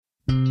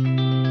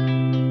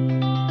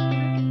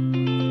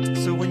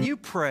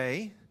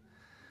pray,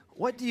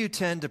 what do you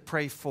tend to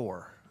pray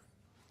for?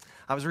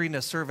 I was reading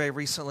a survey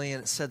recently,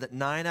 and it said that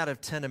 9 out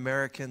of 10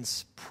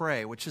 Americans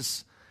pray, which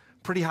is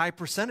a pretty high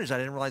percentage. I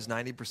didn't realize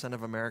 90%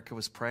 of America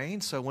was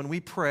praying. So when we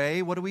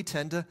pray, what do we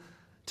tend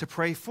to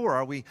pray for?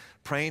 Are we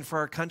praying for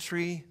our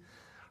country?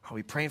 Are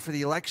we praying for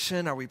the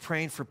election? Are we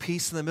praying for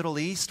peace in the Middle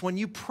East? When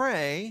you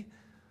pray,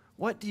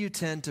 what do you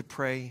tend to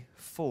pray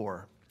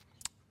for?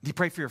 Do you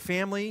pray for your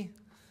family,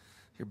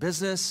 your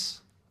business,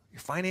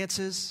 your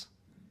finances?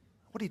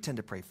 What do you tend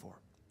to pray for?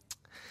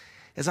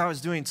 As I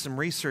was doing some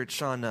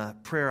research on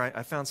prayer,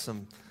 I found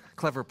some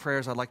clever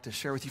prayers I'd like to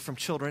share with you from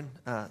children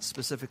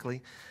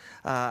specifically.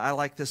 I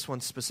like this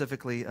one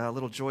specifically.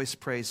 Little Joyce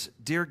prays,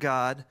 "Dear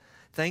God,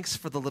 thanks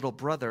for the little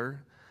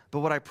brother, but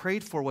what I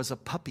prayed for was a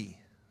puppy."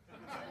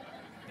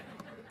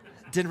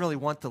 Didn't really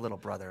want the little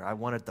brother. I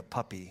wanted the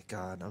puppy.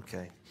 God,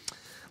 okay.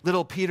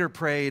 Little Peter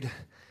prayed,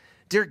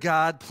 "Dear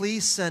God,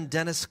 please send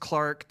Dennis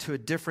Clark to a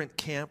different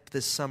camp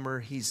this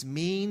summer. He's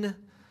mean,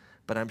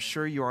 but I'm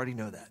sure you already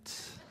know that."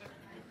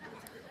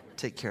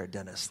 Take care of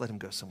Dennis. Let him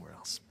go somewhere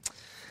else.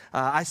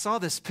 I saw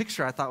this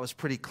picture I thought was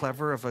pretty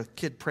clever of a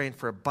kid praying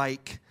for a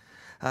bike.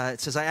 It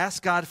says, "I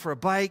asked God for a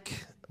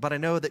bike, but I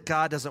know that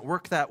God doesn't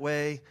work that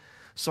way,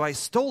 so I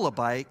stole a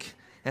bike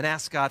and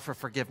asked God for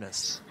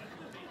forgiveness."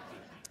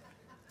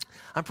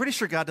 I'm pretty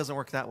sure God doesn't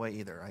work that way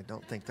either. I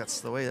don't think that's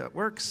the way it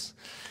works.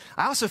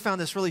 I also found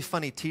this really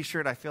funny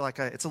t-shirt. I feel like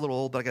it's a little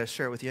old, but I got to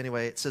share it with you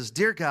anyway. It says,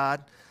 "Dear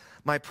God,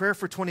 my prayer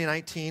for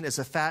 2019 is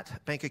a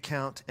fat bank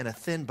account and a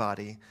thin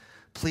body.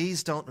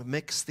 Please don't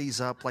mix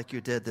these up like you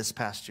did this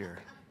past year."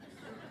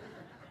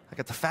 I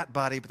got the fat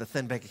body, but the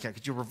thin bank account.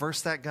 Could you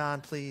reverse that,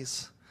 God,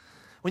 please?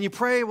 When you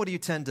pray, what do you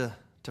tend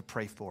to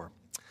pray for?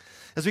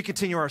 As we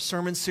continue our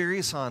sermon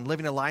series on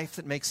living a life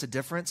that makes a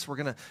difference, we're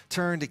going to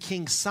turn to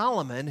King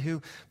Solomon,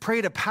 who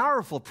prayed a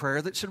powerful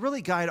prayer that should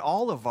really guide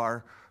all of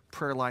our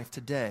prayer life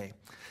today.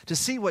 To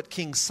see what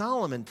King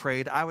Solomon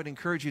prayed, I would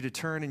encourage you to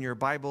turn in your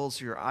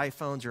Bibles, your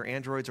iPhones, your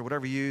Androids, or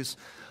whatever you use.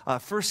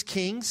 1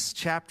 Kings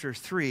chapter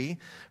 3.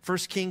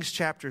 1 Kings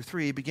chapter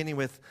 3, beginning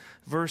with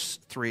verse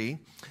 3.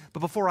 But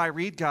before I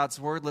read God's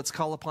word, let's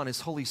call upon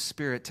his Holy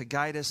Spirit to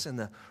guide us in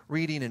the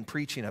reading and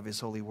preaching of his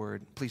holy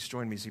word. Please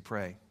join me as we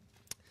pray.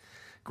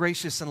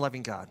 Gracious and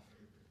loving God,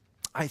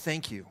 I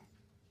thank you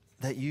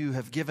that you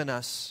have given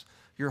us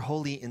your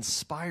holy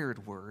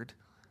inspired word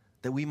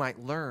that we might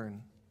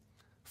learn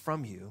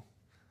from you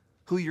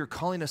who you're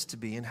calling us to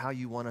be and how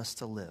you want us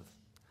to live.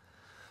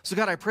 So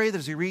God, I pray that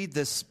as we read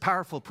this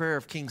powerful prayer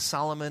of King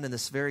Solomon and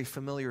this very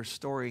familiar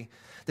story,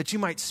 that you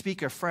might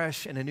speak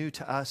afresh and anew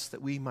to us,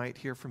 that we might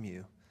hear from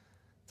you,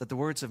 that the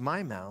words of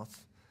my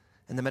mouth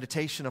and the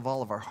meditation of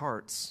all of our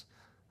hearts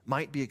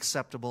might be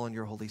acceptable in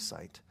your holy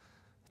sight.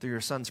 Through your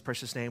Son's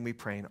precious name we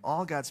pray, and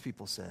all God's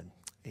people said,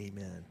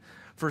 amen.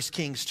 1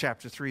 Kings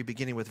chapter 3,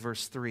 beginning with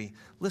verse 3.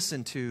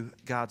 Listen to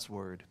God's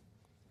word.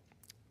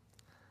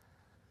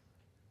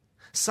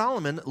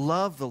 Solomon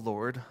loved the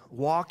Lord,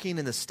 walking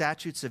in the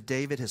statutes of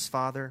David his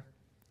father.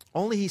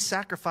 Only he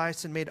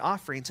sacrificed and made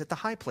offerings at the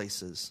high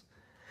places.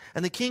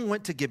 And the king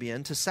went to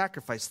Gibeon to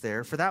sacrifice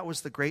there, for that was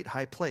the great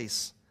high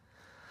place.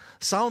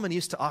 Solomon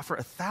used to offer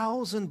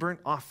 1,000 burnt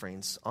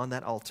offerings on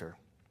that altar.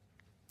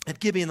 At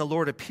Gibeon the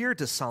Lord appeared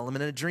to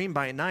Solomon in a dream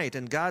by night,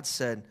 and God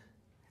said,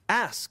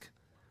 "Ask,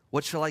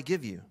 what shall I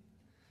give you?"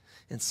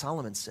 And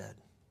Solomon said,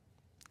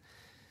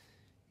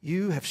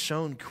 "You have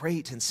shown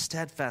great and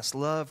steadfast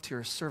love to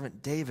your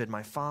servant David,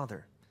 my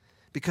father,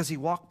 because he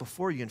walked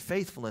before you in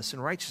faithfulness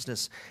and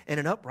righteousness and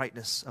in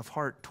uprightness of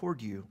heart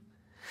toward you.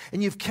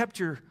 And you've kept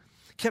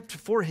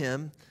for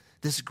him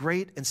this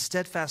great and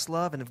steadfast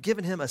love and have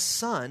given him a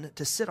son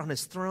to sit on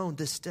his throne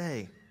this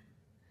day.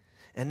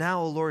 And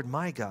now, O Lord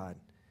my God,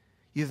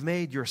 you have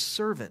made your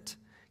servant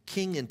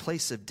king in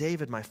place of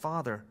David, my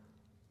father,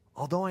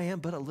 although I am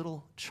but a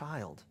little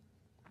child.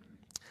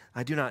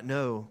 I do not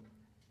know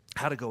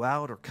how to go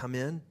out or come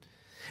in.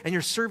 And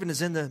your servant is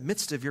in the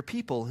midst of your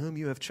people whom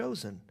you have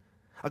chosen,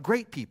 a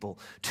great people,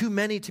 too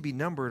many to be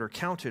numbered or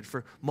counted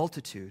for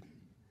multitude.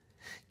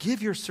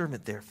 Give your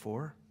servant,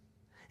 therefore,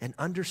 an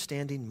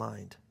understanding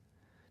mind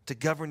to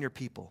govern your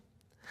people,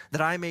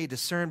 that I may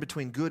discern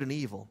between good and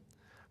evil.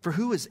 For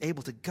who is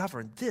able to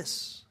govern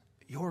this,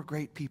 your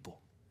great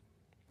people?"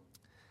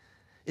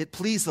 It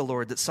pleased the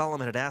Lord that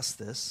Solomon had asked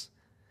this,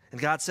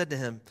 and God said to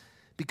him,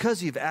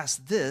 "Because you've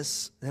asked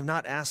this, and have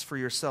not asked for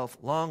yourself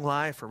long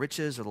life or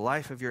riches or the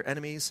life of your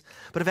enemies,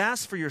 but have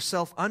asked for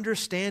yourself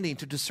understanding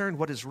to discern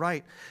what is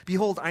right,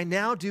 behold, I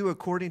now do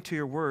according to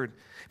your word.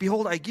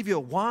 Behold, I give you a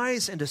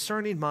wise and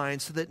discerning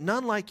mind, so that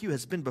none like you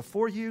has been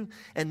before you,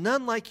 and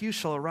none like you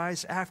shall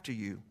arise after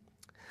you.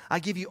 I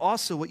give you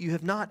also what you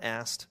have not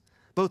asked,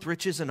 both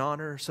riches and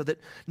honor, so that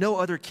no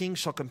other king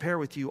shall compare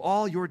with you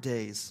all your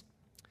days.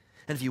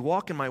 And if you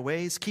walk in my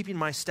ways, keeping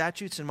my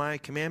statutes and my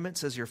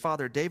commandments as your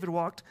father David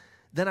walked,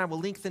 then I will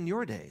lengthen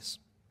your days."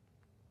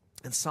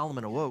 And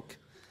Solomon awoke.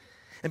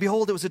 And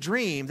behold, it was a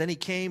dream. Then he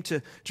came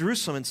to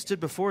Jerusalem and stood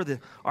before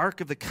the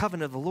ark of the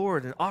covenant of the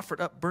Lord and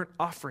offered up burnt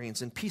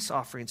offerings and peace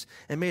offerings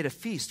and made a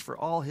feast for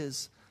all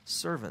his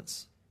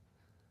servants.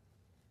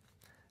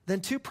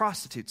 Then 2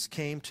 prostitutes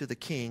came to the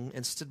king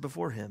and stood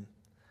before him.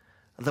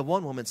 The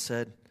one woman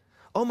said,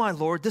 "Oh, my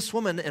lord, this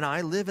woman and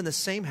I live in the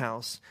same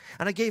house,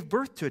 and I gave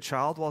birth to a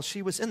child while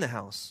she was in the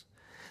house.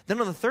 Then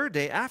on the 3rd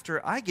day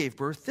after I gave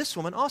birth, this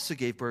woman also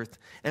gave birth,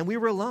 and we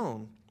were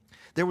alone.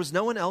 There was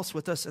no one else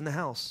with us in the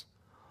house.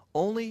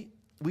 Only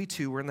we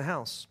 2 were in the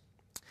house.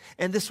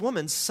 And this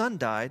woman's son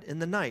died in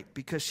the night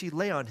because she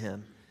lay on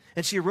him.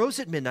 And she arose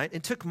at midnight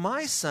and took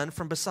my son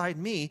from beside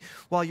me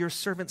while your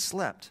servant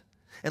slept,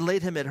 and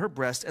laid him at her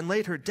breast, and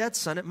laid her dead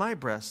son at my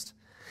breast.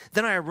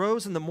 Then I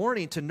arose in the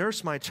morning to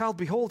nurse my child.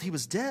 Behold, he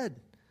was dead.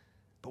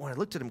 But when I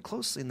looked at him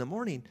closely in the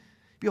morning,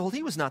 behold,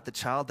 he was not the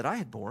child that I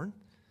had born.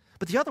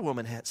 But the other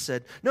woman had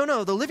said,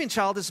 No, the living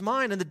child is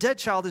mine, and the dead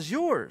child is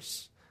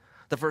yours.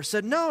 The first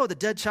said, No, the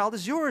dead child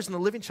is yours, and the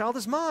living child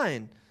is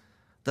mine.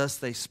 Thus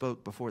they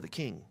spoke before the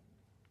king.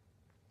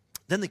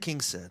 Then the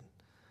king said,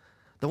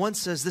 The one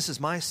says, This is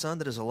my son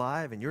that is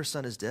alive, and your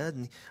son is dead.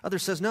 And the other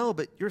says, No,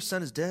 but your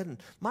son is dead,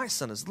 and my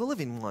son is the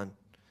living one.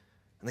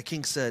 And the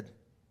king said,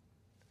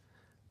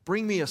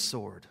 Bring me a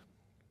sword.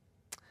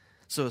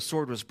 So a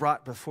sword was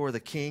brought before the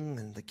king,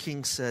 and the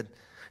king said,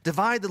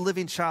 Divide the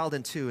living child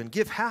in 2, and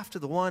give half to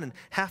the one and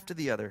half to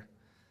the other.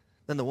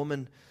 Then the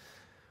woman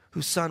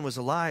whose son was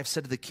alive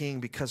said to the king,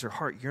 because her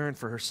heart yearned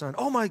for her son,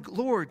 Oh, my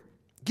lord,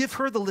 give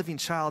her the living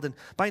child, and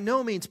by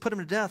no means put him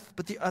to death.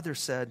 But the other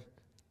said,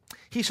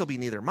 He shall be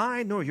neither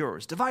mine nor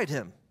yours. Divide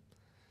him.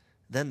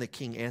 Then the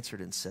king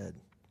answered and said,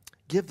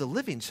 Give the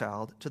living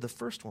child to the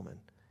first woman,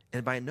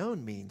 and by no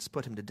means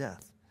put him to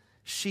death.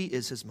 She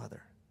is his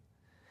mother.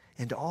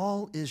 And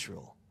all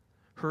Israel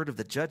heard of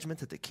the judgment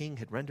that the king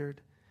had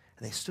rendered,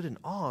 and they stood in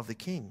awe of the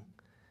king,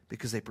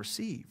 because they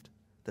perceived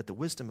that the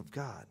wisdom of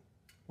God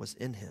was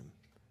in him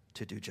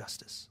to do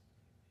justice.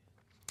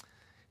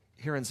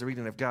 Here ends the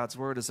reading of God's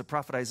word. As the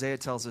prophet Isaiah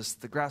tells us,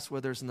 the grass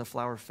withers and the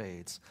flower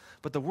fades,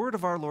 but the word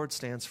of our Lord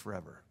stands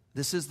forever.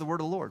 This is the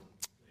word of the Lord.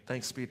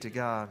 Thanks be to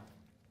God.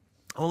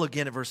 I want to look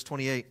again at verse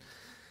 28.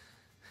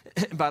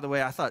 And by the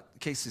way, I thought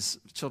Casey's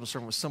children's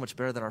sermon was so much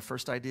better than our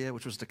first idea,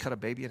 which was to cut a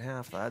baby in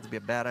half. That had to be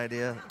a bad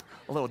idea.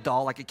 A little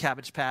doll like a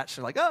Cabbage Patch.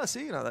 They're like, oh,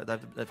 see,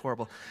 that's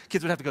horrible.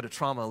 Kids would have to go to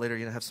trauma later,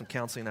 have some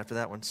counseling after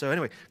that one. So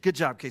anyway, good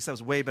job, Casey. That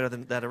was way better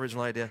than that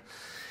original idea.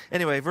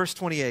 Anyway, verse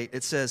 28,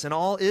 it says, And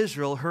all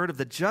Israel heard of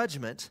the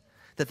judgment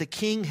that the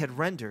king had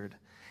rendered,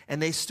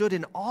 and they stood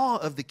in awe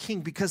of the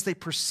king because they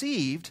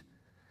perceived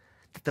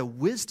that the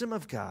wisdom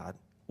of God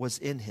was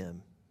in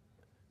him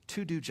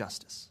to do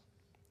justice.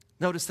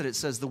 Notice that it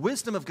says the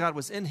wisdom of God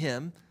was in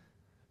him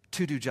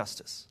to do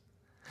justice.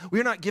 We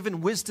are not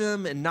given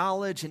wisdom and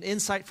knowledge and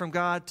insight from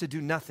God to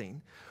do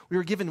nothing. We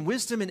are given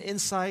wisdom and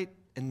insight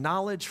and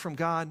knowledge from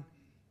God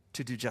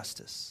to do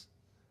justice,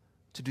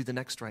 to do the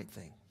next right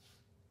thing.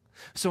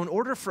 So in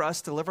order for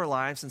us to live our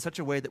lives in such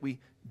a way that we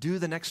do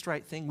the next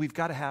right thing, we've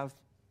got to have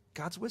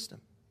God's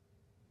wisdom.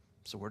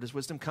 So where does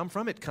wisdom come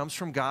from? It comes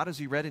from God, as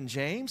we read in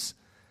James,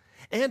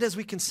 and as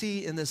we can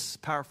see in this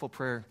powerful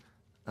prayer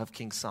of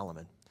King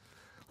Solomon.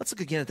 Let's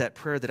look again at that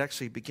prayer that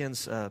actually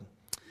begins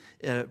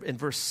in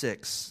verse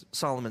 6.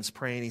 Solomon's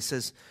praying. He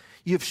says,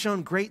 You have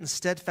shown great and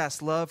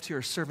steadfast love to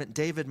your servant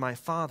David, my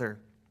father,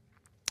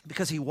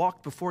 because he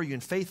walked before you in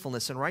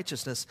faithfulness and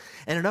righteousness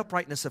and in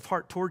uprightness of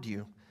heart toward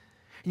you.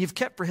 And you've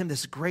kept for him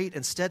this great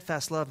and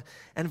steadfast love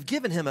and have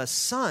given him a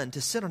son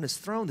to sit on his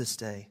throne this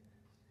day.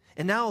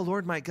 And now, O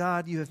Lord my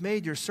God, you have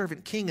made your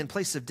servant king in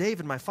place of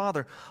David, my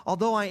father,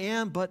 although I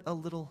am but a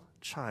little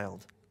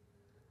child.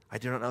 I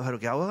do not know how to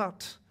go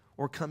out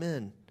or come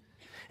in.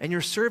 And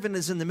your servant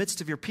is in the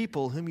midst of your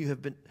people, whom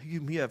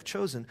you have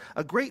chosen,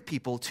 a great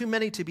people, too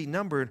many to be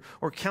numbered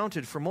or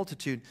counted for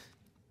multitude.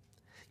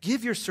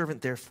 Give your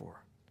servant,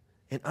 therefore,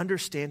 an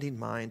understanding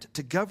mind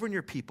to govern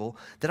your people,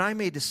 that I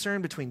may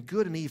discern between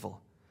good and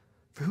evil.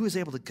 For who is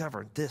able to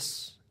govern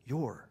this,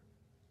 your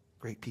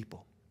great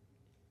people?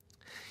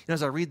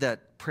 As I read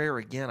that prayer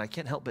again, I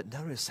can't help but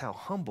notice how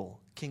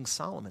humble King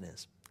Solomon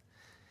is.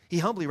 He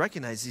humbly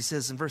recognizes, he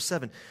says in verse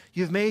 7,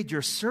 You have made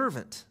your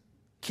servant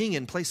king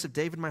in place of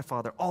David my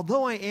father,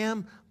 although I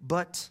am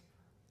but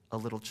a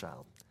little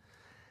child.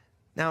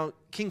 Now,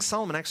 King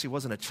Solomon actually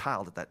wasn't a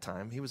child at that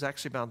time. He was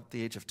actually about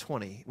the age of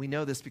 20. We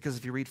know this because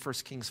if you read 1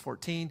 Kings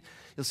 14,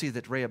 you'll see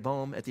that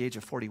Rehoboam, at the age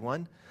of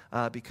 41,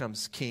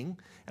 becomes king.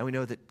 And we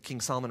know that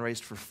King Solomon reigned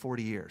for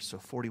 40 years. So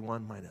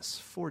 41 minus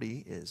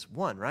 40 is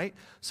 1, right?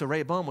 So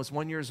Rehoboam was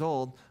 1 year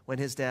old when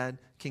his dad,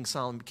 King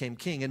Solomon, became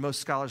king. And most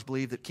scholars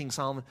believe that King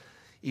Solomon,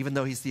 even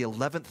though he's the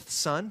 11th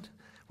son,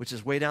 which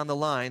is way down the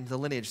line, the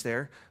lineage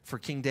there, for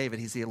King David.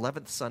 He's the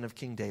 11th son of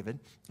King David.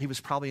 He was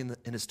probably in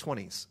his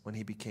 20s when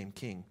he became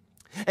king.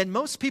 And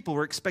most people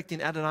were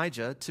expecting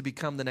Adonijah to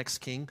become the next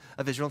king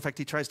of Israel. In fact,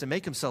 he tries to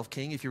make himself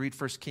king. If you read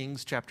 1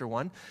 Kings chapter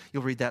 1,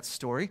 you'll read that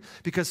story.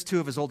 Because 2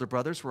 of his older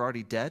brothers were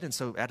already dead, and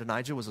so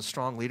Adonijah was a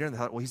strong leader. And they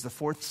thought, well, he's the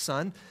 4th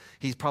son.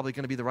 He's probably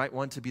going to be the right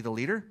one to be the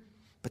leader.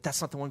 But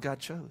that's not the one God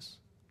chose.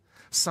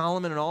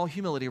 Solomon, in all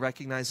humility,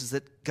 recognizes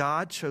that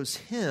God chose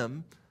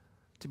him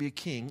to be a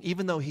king,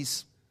 even though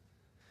he's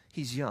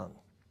young,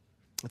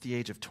 at the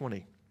age of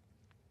 20.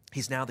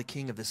 He's now the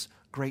king of this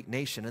great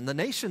nation. And the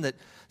nation that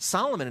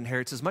Solomon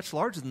inherits is much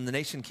larger than the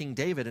nation King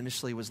David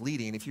initially was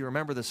leading. If you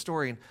remember the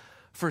story in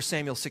 1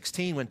 Samuel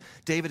 16, when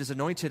David is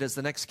anointed as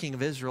the next king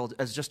of Israel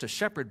as just a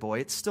shepherd boy,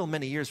 it's still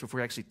many years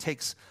before he actually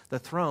takes the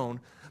throne.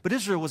 But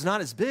Israel was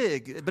not as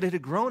big, but it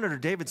had grown under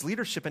David's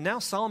leadership. And now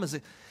Solomon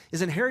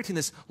is inheriting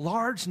this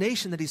large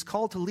nation that he's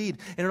called to lead.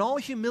 And in all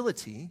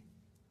humility,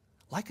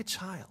 like a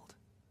child,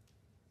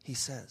 he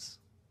says,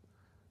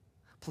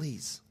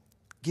 please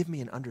give me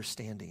an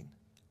understanding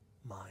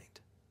mind.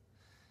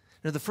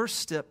 Now, the first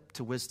step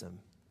to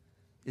wisdom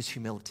is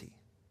humility.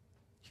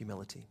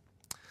 Humility.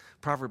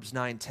 Proverbs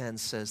 9:10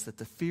 says that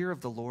the fear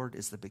of the Lord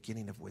is the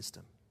beginning of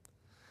wisdom.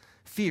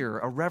 Fear,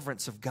 a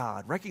reverence of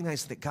God,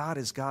 recognizing that God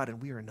is God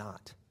and we are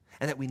not,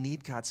 and that we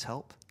need God's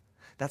help,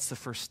 that's the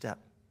first step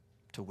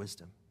to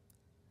wisdom.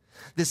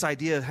 This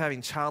idea of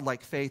having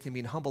childlike faith and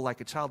being humble like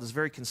a child is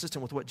very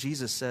consistent with what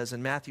Jesus says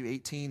in Matthew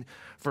 18,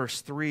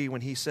 verse 3,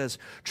 when he says,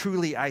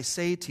 truly I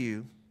say to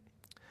you,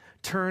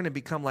 turn and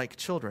become like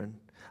children.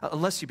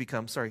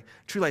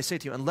 Truly I say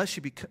to you, unless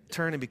you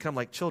turn and become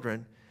like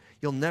children,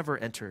 you'll never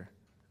enter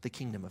the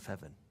kingdom of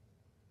heaven.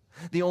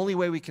 The only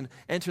way we can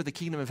enter the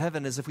kingdom of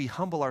heaven is if we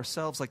humble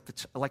ourselves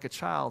like a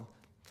child.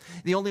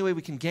 The only way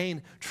we can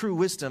gain true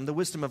wisdom, the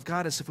wisdom of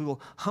God, is if we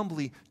will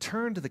humbly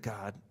turn to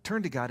God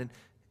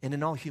and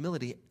in all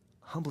humility,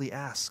 humbly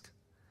ask,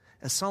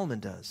 as Solomon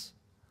does,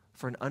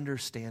 for an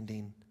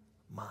understanding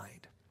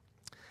mind.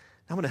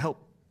 Now, I'm going to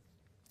help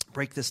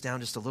break this down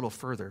just a little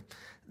further.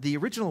 The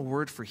original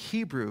word for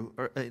Hebrew,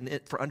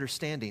 for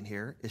understanding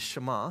here, is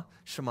shema,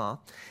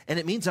 and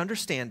it means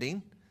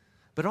understanding,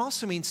 but it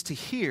also means to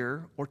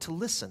hear or to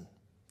listen.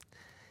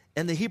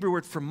 And the Hebrew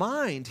word for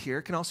mind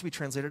here can also be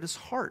translated as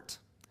heart.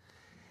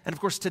 And of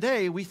course,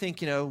 today we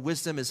think,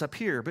 wisdom is up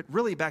here, but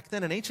really back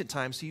then in ancient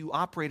times, you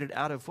operated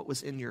out of what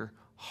was in your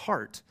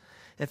heart.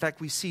 In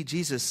fact, we see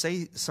Jesus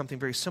say something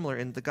very similar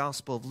in the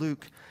Gospel of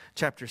Luke,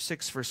 chapter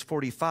 6, verse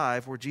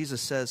 45, where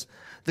Jesus says,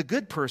 the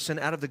good person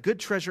out of the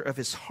good treasure of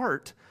his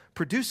heart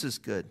produces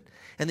good,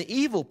 and the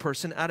evil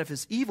person out of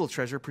his evil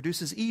treasure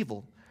produces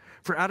evil.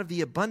 For out of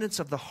the abundance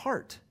of the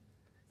heart,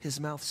 his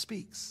mouth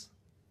speaks.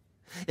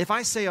 If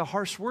I say a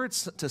harsh word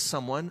to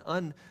someone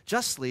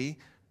unjustly,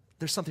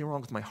 there's something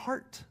wrong with my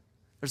heart.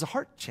 There's a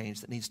heart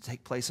change that needs to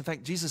take place. In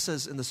fact, Jesus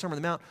says in the Sermon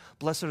on the Mount,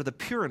 blessed are the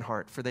pure in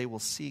heart, for they will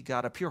see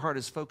God. A pure heart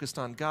is focused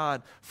on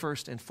God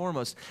first and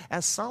foremost,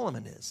 as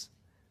Solomon is,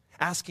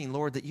 asking,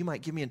 Lord, that you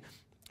might give me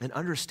an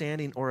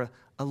understanding or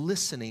a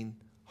listening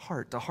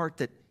heart, a heart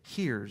that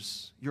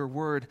hears your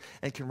word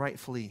and can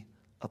rightfully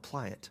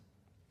apply it.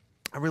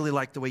 I really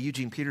like the way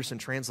Eugene Peterson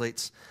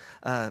translates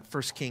 1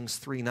 Kings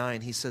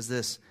 3:9. He says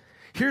this,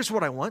 here's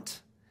what I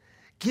want.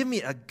 Give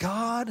me a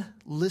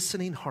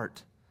God-listening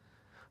heart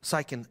so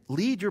I can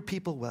lead your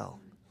people well,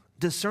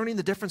 discerning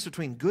the difference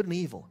between good and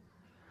evil.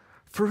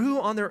 For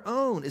who on their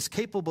own is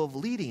capable of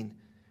leading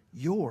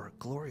your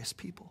glorious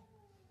people?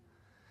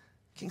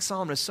 King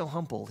Solomon is so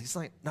humble. He's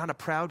not a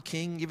proud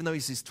king. Even though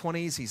he's in his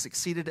 20s, he's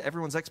exceeded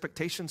everyone's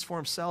expectations for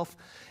himself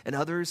and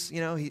others.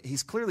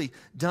 He's clearly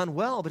done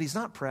well, but he's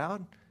not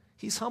proud.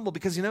 He's humble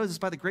because he knows it's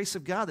by the grace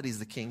of God that he's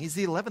the king. He's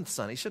the 11th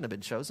son. He shouldn't have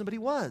been chosen, but he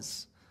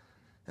was.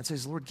 And so he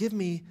says, Lord, give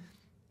me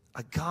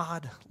a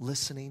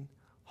God-listening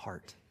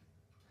heart.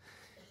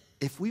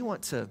 If we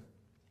want to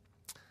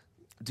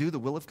do the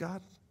will of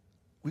God,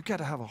 we've got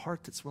to have a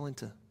heart that's willing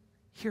to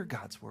hear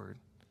God's word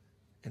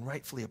and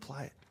rightfully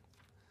apply it.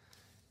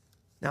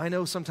 Now, I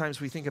know sometimes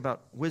we think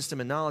about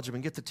wisdom and knowledge and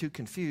we get the two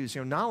confused.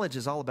 Knowledge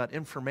is all about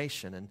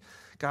information. And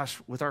gosh,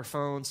 with our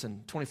phones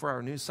and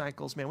 24-hour news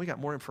cycles, man, we got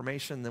more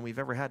information than we've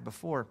ever had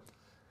before.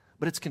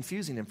 But it's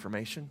confusing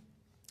information.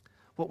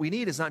 What we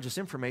need is not just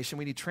information,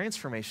 we need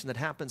transformation that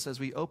happens as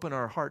we open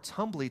our hearts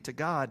humbly to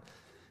God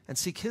and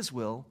seek his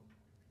will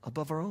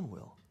above our own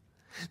will.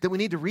 That we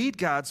need to read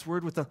God's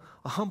word with a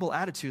humble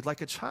attitude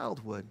like a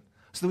child would,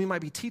 so that we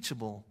might be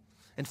teachable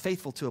and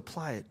faithful to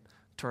apply it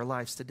to our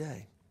lives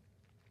today.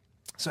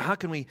 So how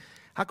can we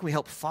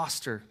help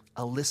foster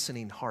a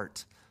listening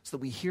heart so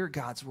that we hear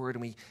God's word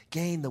and we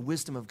gain the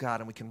wisdom of God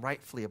and we can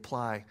rightfully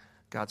apply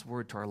God's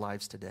word to our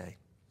lives today?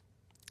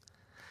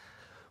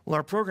 Well,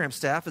 our program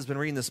staff has been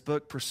reading this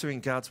book,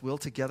 Pursuing God's Will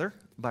Together,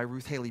 by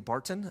Ruth Haley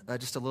Barton.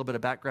 Just a little bit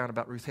of background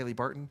about Ruth Haley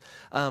Barton.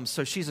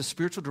 So she's a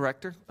spiritual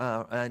director,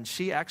 and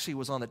she actually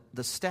was on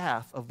the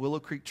staff of Willow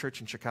Creek Church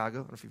in Chicago.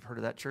 I don't know if you've heard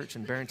of that church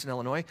in Barrington,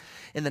 Illinois.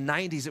 In the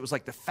 90s, it was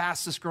like the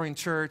fastest growing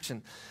church,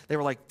 and they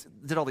were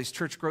did all these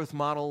church growth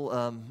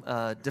model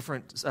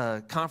different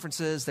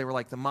conferences. They were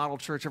like the model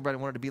church. Everybody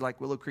wanted to be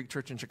like Willow Creek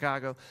Church in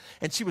Chicago.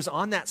 And she was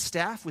on that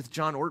staff with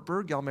John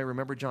Ortberg. Y'all may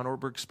remember John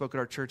Ortberg spoke at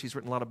our church. He's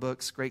written a lot of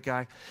books, great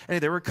guy. Anyway,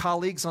 there were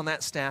colleagues on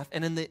that staff,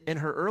 and in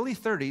her early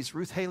 30s,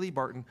 Ruth Haley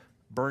Barton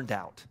burned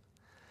out.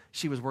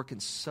 She was working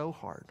so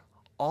hard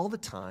all the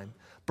time,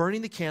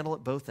 burning the candle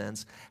at both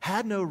ends,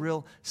 had no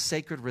real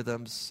sacred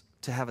rhythms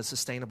to have a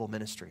sustainable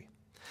ministry.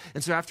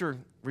 And so after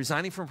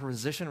resigning from her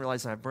position,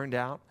 realizing I've burned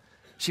out,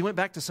 she went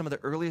back to some of the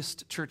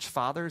earliest church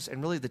fathers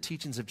and really the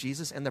teachings of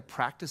Jesus and the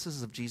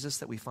practices of Jesus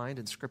that we find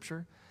in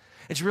Scripture.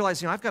 And she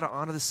realized, I've got to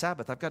honor the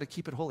Sabbath. I've got to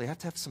keep it holy. I have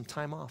to have some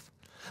time off.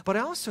 But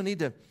I also need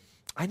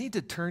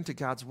to turn to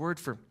God's word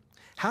for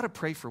how to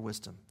pray for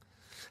wisdom,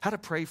 how to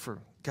pray for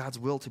God's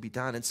will to be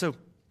done. And so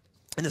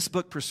in this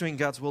book, Pursuing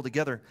God's Will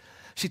Together,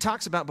 she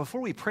talks about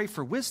before we pray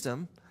for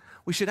wisdom,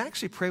 we should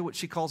actually pray what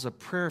she calls a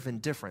prayer of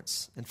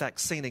indifference. In fact,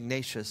 St.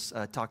 Ignatius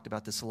talked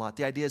about this a lot.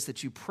 The idea is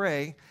that you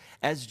pray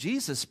as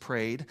Jesus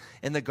prayed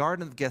in the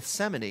Garden of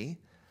Gethsemane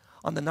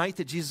on the night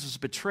that Jesus was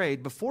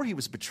betrayed. Before he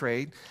was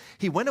betrayed,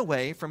 he went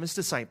away from his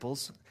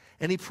disciples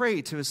and he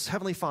prayed to his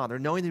heavenly Father,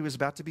 knowing that he was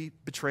about to be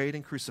betrayed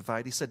and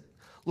crucified. He said,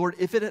 Lord,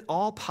 if it at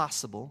all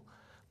possible,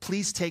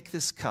 please take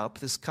this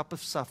cup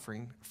of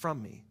suffering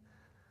from me.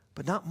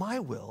 But not my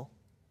will,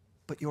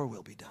 but your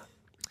will be done.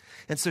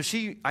 And so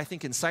she, I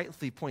think,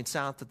 insightfully points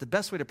out that the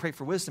best way to pray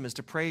for wisdom is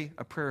to pray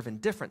a prayer of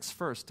indifference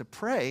first, to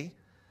pray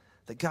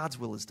that God's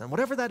will is done,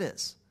 whatever that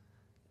is.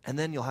 And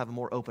then you'll have a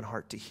more open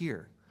heart to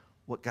hear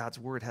what God's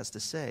word has to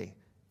say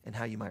and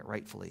how you might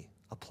rightfully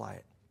apply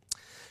it.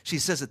 She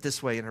says it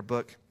this way in her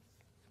book.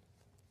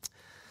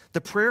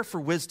 The prayer for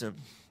wisdom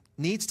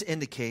needs to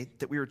indicate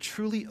that we are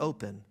truly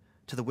open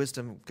to the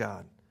wisdom of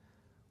God,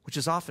 which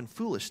is often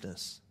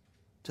foolishness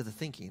to the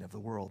thinking of the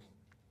world.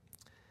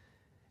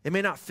 It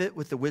may not fit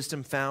with the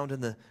wisdom found in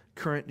the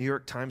current New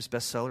York Times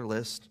bestseller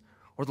list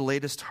or the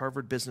latest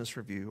Harvard Business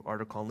Review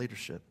article on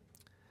leadership.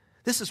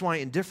 This is why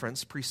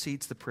indifference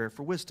precedes the prayer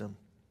for wisdom.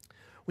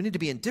 We need to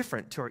be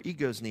indifferent to our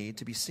ego's need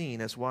to be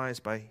seen as wise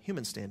by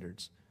human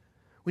standards.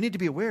 We need to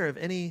be aware of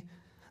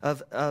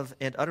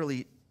and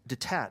utterly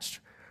detached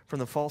from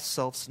the false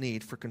self's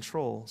need for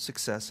control,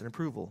 success, and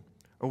approval,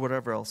 or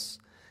whatever else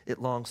it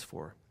longs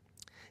for.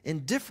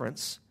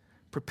 Indifference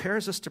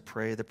prepares us to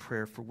pray the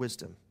prayer for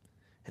wisdom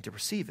and to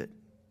receive it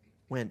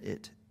when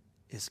it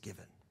is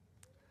given.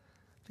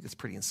 I think it's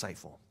pretty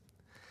insightful.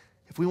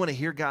 If we want to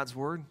hear God's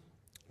word,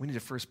 we need to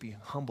first be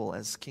humble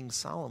as King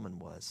Solomon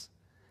was.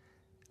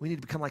 We need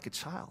to become like a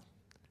child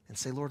and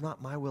say, Lord,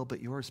 not my will,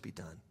 but yours be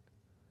done.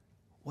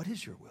 What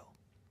is your will?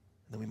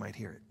 And then we might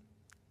hear it.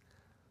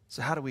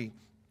 So how do we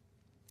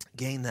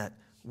gain that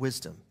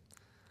wisdom?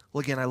 Well,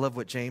 again, I love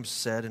what James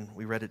said, and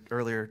we read it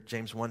earlier,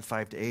 James 1,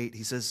 5-8.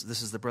 He says,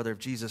 this is the brother of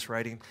Jesus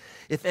writing,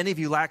 if any of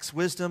you lacks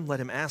wisdom,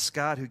 let him ask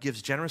God, who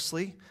gives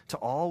generously to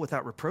all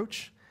without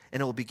reproach, and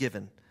it will be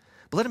given.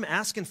 But let him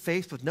ask in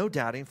faith with no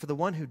doubting, for the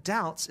one who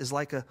doubts is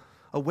like a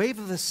wave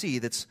of the sea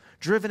that's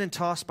driven and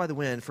tossed by the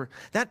wind. For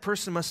that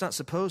person must not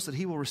suppose that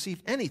he will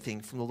receive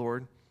anything from the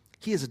Lord.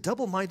 He is a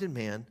double-minded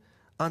man,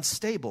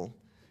 unstable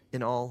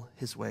in all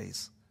his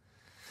ways.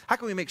 How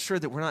can we make sure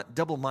that we're not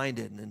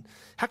double-minded? And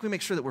how can we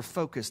make sure that we're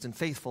focused and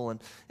faithful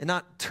and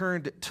not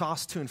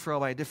tossed to and fro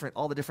by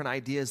all the different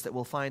ideas that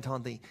we'll find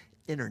on the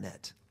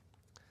internet?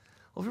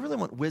 Well, if we really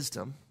want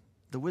wisdom,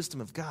 the wisdom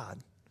of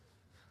God,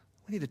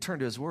 we need to turn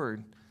to his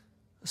word,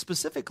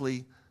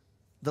 specifically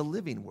the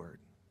living word,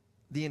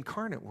 the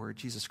incarnate word,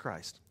 Jesus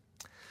Christ.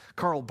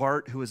 Karl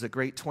Barth, who was a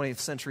great 20th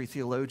century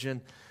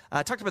theologian,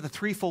 talked about the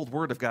threefold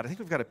word of God. I think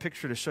we've got a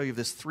picture to show you of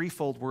this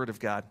threefold word of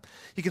God.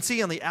 You can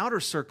see on the outer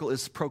circle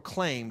is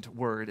proclaimed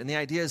word. And the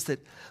idea is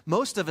that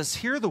most of us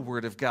hear the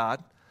word of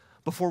God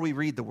before we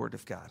read the word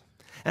of God.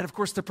 And of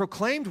course, the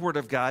proclaimed word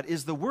of God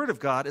is the word of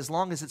God as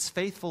long as it's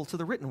faithful to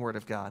the written word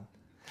of God.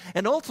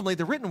 And ultimately,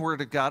 the written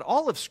word of God,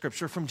 all of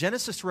Scripture, from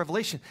Genesis to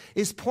Revelation,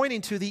 is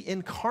pointing to the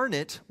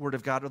incarnate word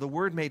of God, or the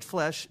word made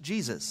flesh,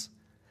 Jesus.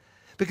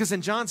 Because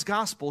in John's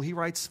gospel, he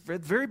writes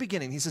at the very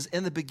beginning, he says,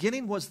 in the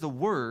beginning was the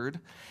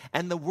Word,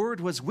 and the Word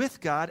was with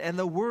God, and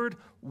the Word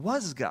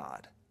was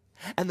God.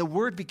 And the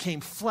Word became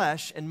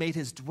flesh and made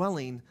his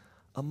dwelling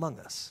among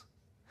us.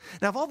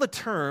 Now, of all the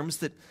terms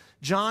that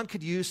John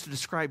could use to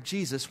describe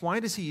Jesus,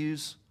 why does he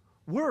use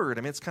Word?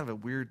 I mean, it's kind of a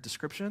weird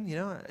description, you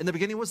know. In the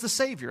beginning was the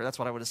Savior. That's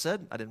what I would have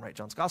said. I didn't write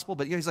John's gospel,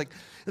 but he's like, in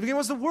the beginning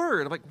was the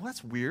Word. I'm like, well,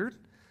 that's weird.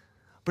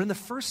 But in the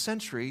first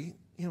century,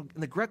 in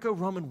the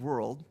Greco-Roman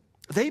world,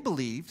 they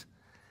believed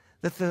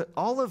that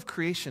all of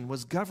creation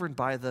was governed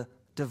by the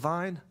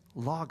divine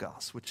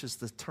logos, which is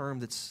the term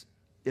that's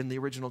in the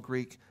original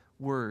Greek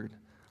word.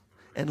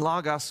 And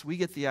logos, we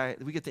get the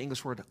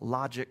English word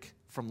logic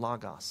from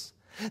logos.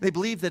 They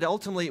believed that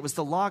ultimately it was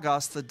the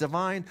logos, the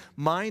divine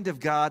mind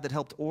of God, that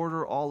helped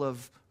order all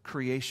of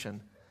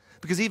creation.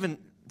 Because even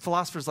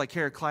philosophers like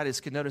Heraclitus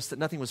could notice that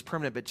nothing was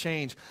permanent but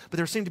change, but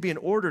there seemed to be an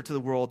order to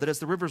the world, that as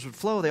the rivers would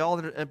flow, they all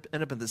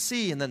end up in the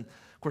sea, and then,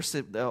 of course,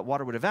 the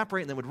water would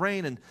evaporate, and then would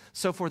rain, and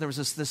so forth. There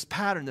was this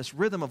pattern, this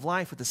rhythm of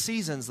life with the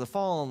seasons, the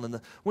fall, and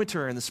the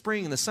winter, and the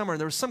spring, and the summer,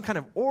 and there was some kind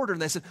of order,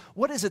 and they said,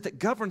 what is it that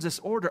governs this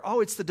order? Oh,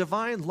 it's the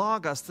divine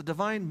logos, the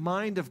divine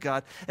mind of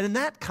God. And in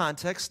that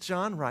context,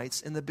 John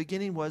writes, in the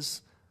beginning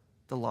was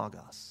the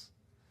logos,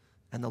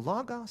 and the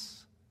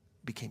logos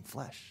became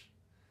flesh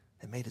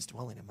and made his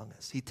dwelling among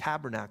us. He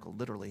tabernacled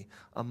literally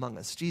among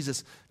us.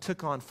 Jesus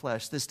took on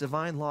flesh, this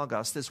divine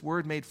logos, this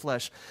word made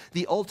flesh,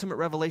 the ultimate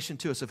revelation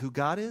to us of who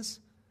God is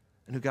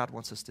and who God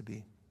wants us to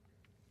be.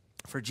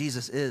 For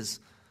Jesus is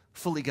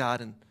fully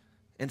God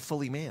and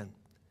fully man.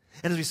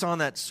 And as we saw in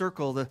that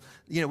circle,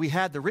 we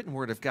had the written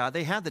word of God.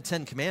 They had the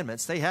 10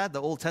 Commandments. They had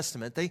the Old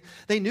Testament.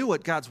 They knew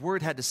what God's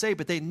word had to say,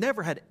 but they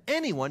never had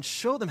anyone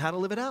show them how to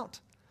live it out.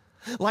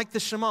 Like the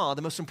Shema,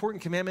 the most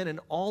important commandment in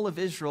all of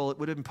Israel, it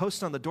would have been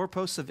posted on the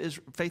doorposts of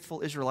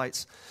faithful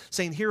Israelites,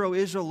 saying, "Hear, O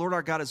Israel, Lord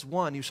our God is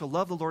one. You shall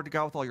love the Lord your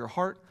God with all your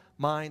heart,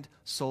 mind,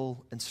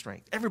 soul, and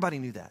strength." Everybody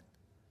knew that.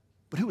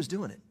 But who was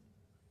doing it?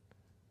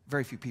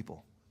 Very few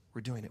people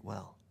were doing it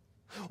well.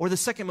 Or the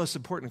second most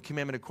important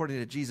commandment according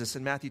to Jesus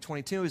in Matthew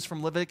 22 is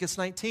from Leviticus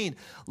 19.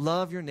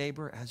 Love your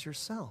neighbor as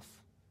yourself.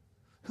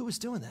 Who was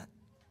doing that?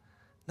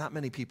 Not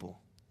many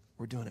people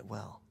were doing it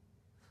well.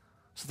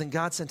 So then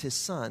God sent his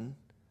son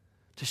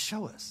to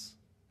show us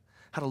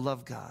how to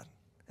love God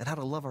and how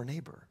to love our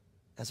neighbor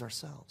as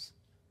ourselves.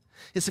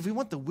 Yes, if we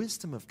want the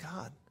wisdom of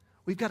God,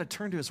 we've got to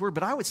turn to his word.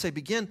 But I would say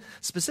begin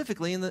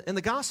specifically in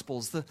the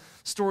Gospels, the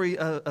story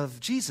of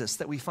Jesus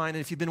that we find.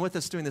 And if you've been with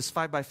us doing this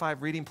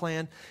 5x5 reading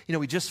plan,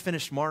 we just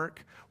finished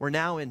Mark. We're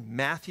now in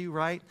Matthew,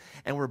 right?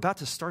 And we're about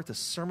to start the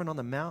Sermon on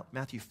the Mount,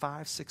 Matthew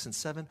 5, 6, and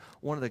 7,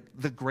 one of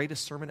the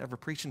greatest sermon ever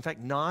preached. In fact,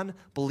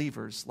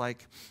 non-believers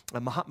like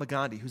Mahatma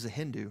Gandhi, who's a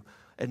Hindu,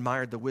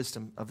 admired the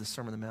wisdom of the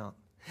Sermon on the Mount.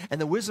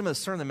 And the wisdom of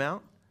the Sermon on the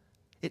Mount,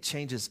 it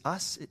changes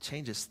us, it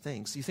changes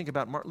things. You think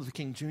about Martin Luther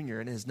King Jr.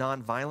 and his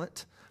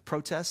nonviolent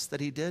protests that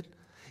he did.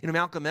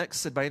 Malcolm X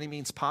said by any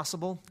means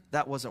possible.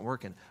 That wasn't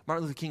working.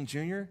 Martin Luther King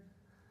Jr.,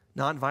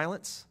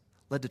 nonviolence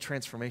led to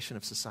transformation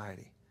of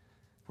society,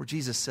 where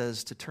Jesus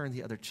says to turn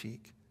the other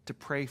cheek, to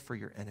pray for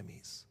your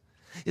enemies.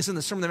 It's in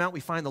the Sermon on the Mount we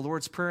find the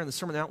Lord's Prayer. In the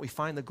Sermon on the Mount we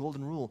find the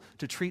golden rule,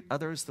 to treat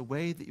others the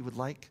way that you would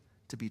like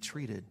to be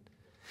treated.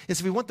 And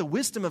so if we want the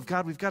wisdom of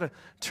God, we've got to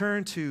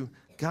turn to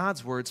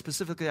God's word.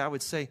 Specifically, I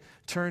would say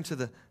turn to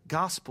the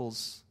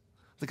Gospels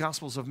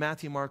of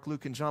Matthew, Mark,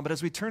 Luke, and John. But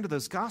as we turn to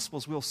those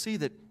Gospels, we'll see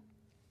that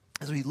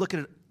as we look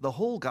at the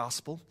whole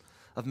Gospel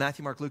of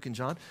Matthew, Mark, Luke, and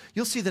John,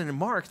 you'll see that in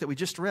Mark that we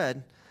just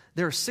read,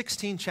 there are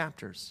 16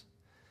 chapters.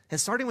 And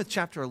starting with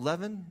chapter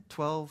 11,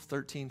 12,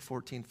 13,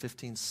 14,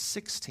 15,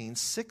 16,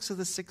 6 of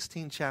the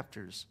 16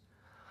 chapters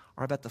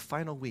are about the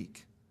final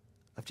week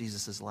of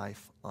Jesus'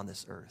 life on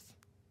this earth.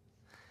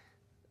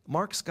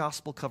 Mark's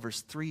Gospel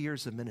covers 3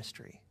 years of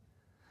ministry,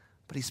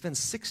 but he spends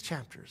 6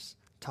 chapters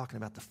talking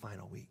about the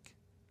final week.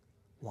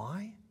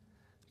 Why?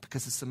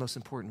 Because it's the most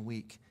important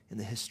week in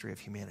the history of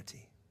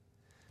humanity.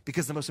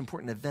 Because the most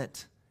important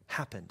event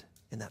happened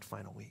in that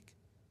final week.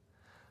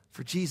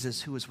 For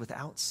Jesus, who was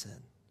without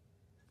sin,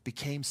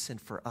 became sin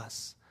for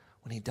us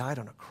when he died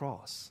on a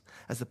cross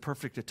as the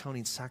perfect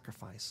atoning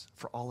sacrifice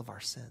for all of our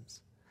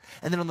sins.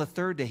 And then on the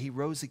third day, he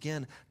rose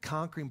again,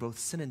 conquering both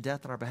sin and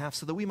death on our behalf,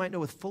 so that we might know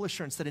with full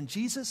assurance that in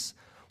Jesus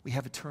we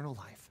have eternal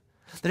life.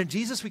 That in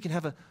Jesus we can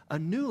have a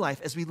new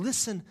life as we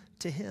listen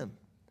to him.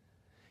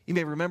 You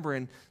may remember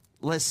in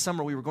last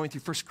summer we were going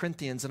through 1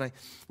 Corinthians, and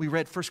we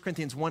read 1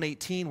 Corinthians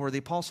 1:18, where the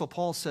Apostle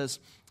Paul says,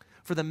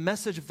 "For the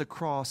message of the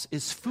cross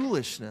is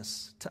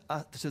foolishness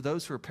to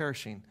those who are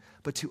perishing,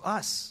 but to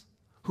us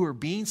who are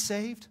being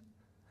saved,"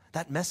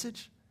 that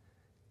message,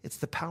 it's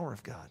the power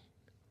of God.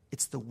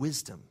 It's the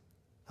wisdom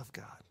of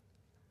God.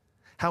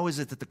 How is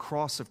it that the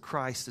cross of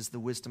Christ is the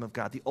wisdom of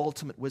God, the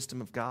ultimate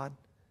wisdom of God?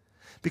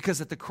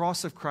 Because at the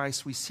cross of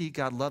Christ, we see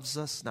God loves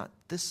us not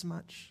this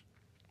much,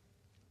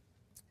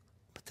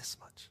 but this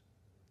much.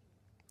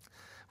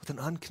 With an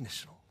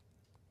unconditional,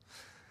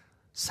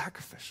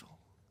 sacrificial,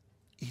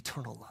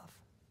 eternal love.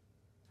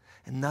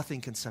 And nothing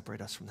can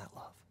separate us from that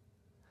love.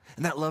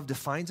 And that love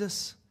defines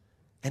us,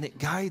 and it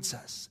guides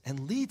us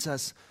and leads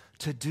us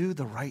to do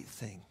the right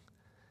thing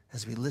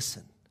as we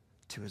listen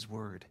to his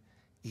word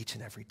each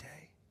and every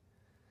day.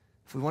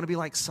 If we want to be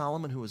like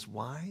Solomon, who was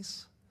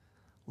wise,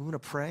 we want to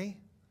pray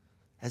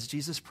as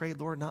Jesus prayed,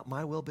 "Lord, not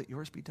my will, but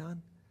yours be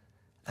done."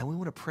 And we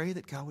want to pray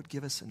that God would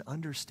give us an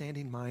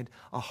understanding mind,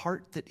 a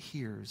heart that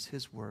hears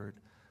his word,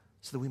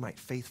 so that we might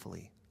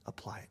faithfully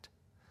apply it.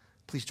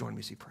 Please join me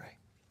as we pray.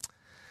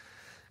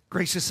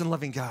 Gracious and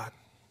loving God,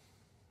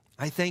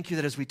 I thank you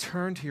that as we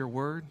turn to your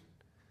word,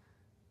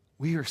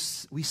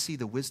 we see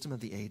the wisdom of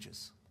the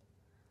ages.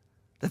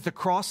 That the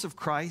cross of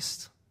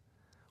Christ,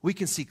 we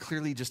can see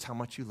clearly just how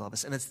much you love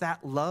us. And it's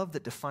that love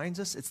that defines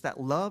us. It's that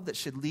love that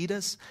should lead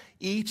us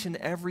each and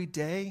every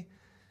day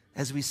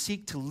as we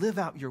seek to live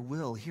out your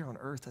will here on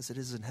earth as it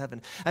is in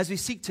heaven, as we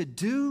seek to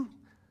do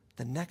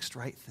the next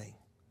right thing.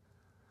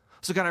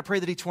 So God, I pray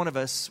that each one of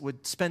us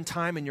would spend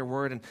time in your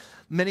word. And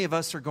many of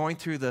us are going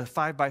through the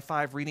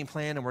 5x5 reading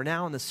plan, and we're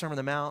now in the Sermon on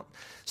the Mount,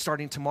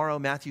 starting tomorrow,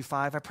 Matthew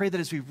 5. I pray that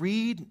as we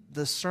read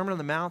the Sermon on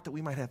the Mount, that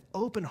we might have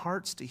open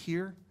hearts to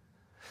hear.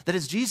 That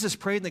as Jesus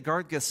prayed in the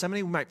Garden of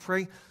Gethsemane, we might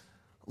pray,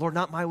 "Lord,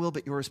 not my will,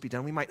 but yours be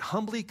done." We might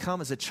humbly come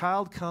as a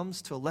child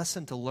comes to a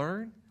lesson to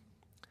learn.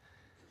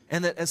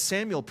 And that as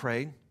Samuel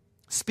prayed,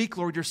 "Speak,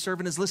 Lord, your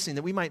servant is listening,"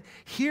 that we might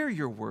hear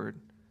your word.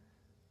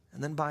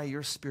 And then by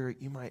your Spirit,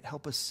 you might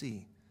help us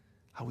see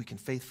how we can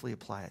faithfully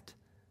apply it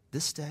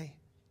this day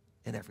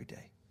and every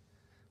day.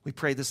 We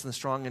pray this in the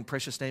strong and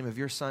precious name of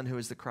your Son, who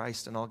is the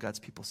Christ, and all God's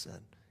people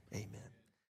said, amen.